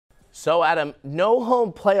So, Adam, no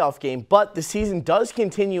home playoff game, but the season does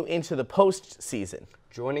continue into the postseason.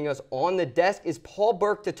 Joining us on the desk is Paul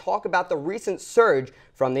Burke to talk about the recent surge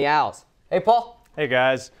from the Owls. Hey, Paul. Hey,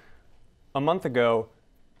 guys. A month ago,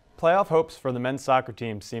 playoff hopes for the men's soccer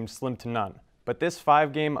team seemed slim to none, but this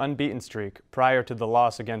 5-game unbeaten streak prior to the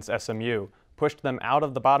loss against SMU pushed them out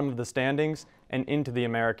of the bottom of the standings and into the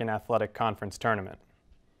American Athletic Conference tournament.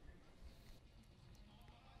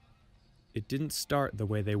 It didn't start the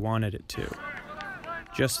way they wanted it to.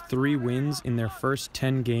 Just 3 wins in their first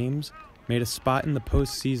 10 games made a spot in the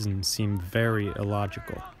postseason seem very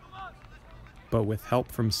illogical. But with help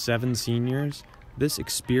from 7 seniors, this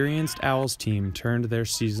experienced Owls team turned their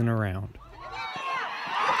season around.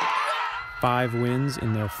 5 wins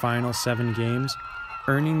in their final 7 games,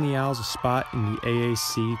 earning the Owls a spot in the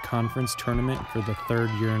AAC Conference tournament for the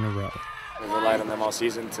 3rd year in a row. We've relied on them all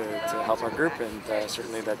season to help our group, and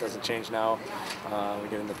certainly that doesn't change now. We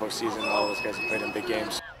get into the postseason, all those guys have played in big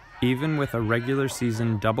games. Even with a regular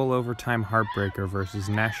season double overtime heartbreaker versus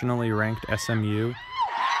nationally ranked SMU,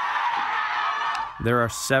 there are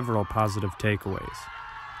several positive takeaways.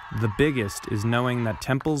 The biggest is knowing that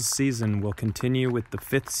Temple's season will continue with the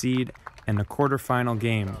 5th seed and a quarterfinal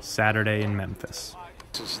game Saturday in Memphis.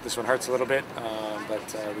 This one hurts a little bit, but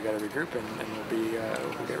we got to regroup and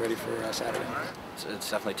we'll get ready for Saturday.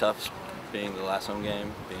 It's definitely tough being the last home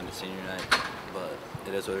game, being the senior night, but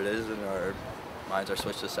it is what it is, and our minds are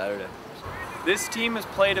switched to Saturday. This team has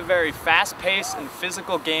played a very fast-paced and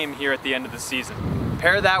physical game here at the end of the season.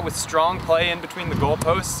 Pair that with strong play in between the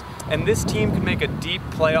goalposts, and this team can make a deep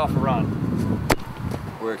playoff run.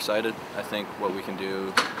 We're excited. I think what we can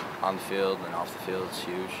do on the field and off the field is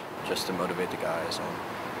huge, just to motivate the guys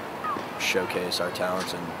and showcase our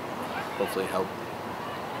talents and hopefully help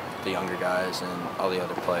the younger guys and all the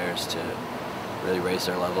other players to really raise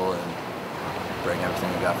their level and bring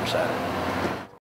everything we got for Saturday.